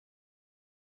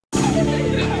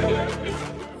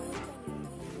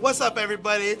What's up,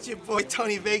 everybody? It's your boy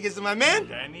Tony Vegas and my man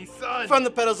Danny's son from the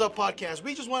Pedals Up podcast.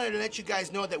 We just wanted to let you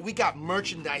guys know that we got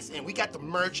merchandise and we got the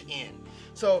merch in.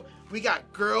 So we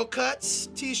got girl cuts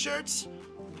t-shirts.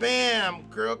 Bam,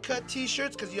 girl cut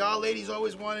t-shirts, because y'all ladies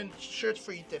always wanted shirts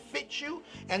for you to fit you.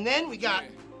 And then we got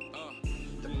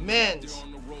the men's.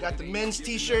 Got the men's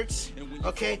t-shirts,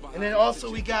 okay? And then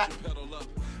also we got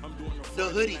the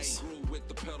hoodies.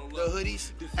 The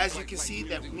hoodies, as you can see,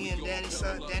 that me and Danny's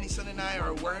son and I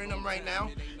are wearing them right now.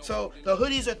 So the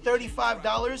hoodies are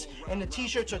 $35 and the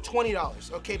t-shirts are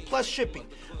 $20, okay, plus shipping.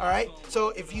 All right, so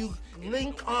if you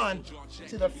link on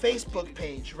to the Facebook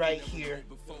page right here,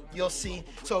 you'll see.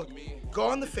 So go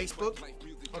on the Facebook,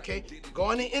 okay, go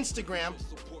on the Instagram,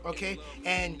 okay,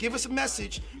 and give us a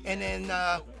message, and then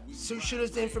shoot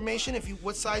us the information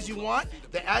what size you want,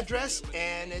 the address,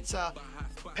 and it's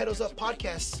Pedals Up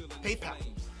Podcast PayPal.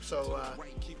 So, I'm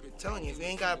telling you, if you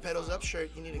ain't got a Pedals Up shirt,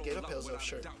 you need to get a Pedals Up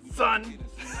shirt. son.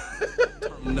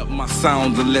 Turn up my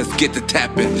sound and let's get to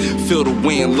tapping. Feel the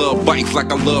wind, love bikes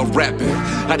like I love rapping.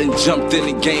 I done jumped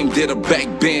in the game, did a back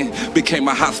bend, became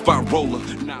a hot spot roller.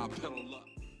 Now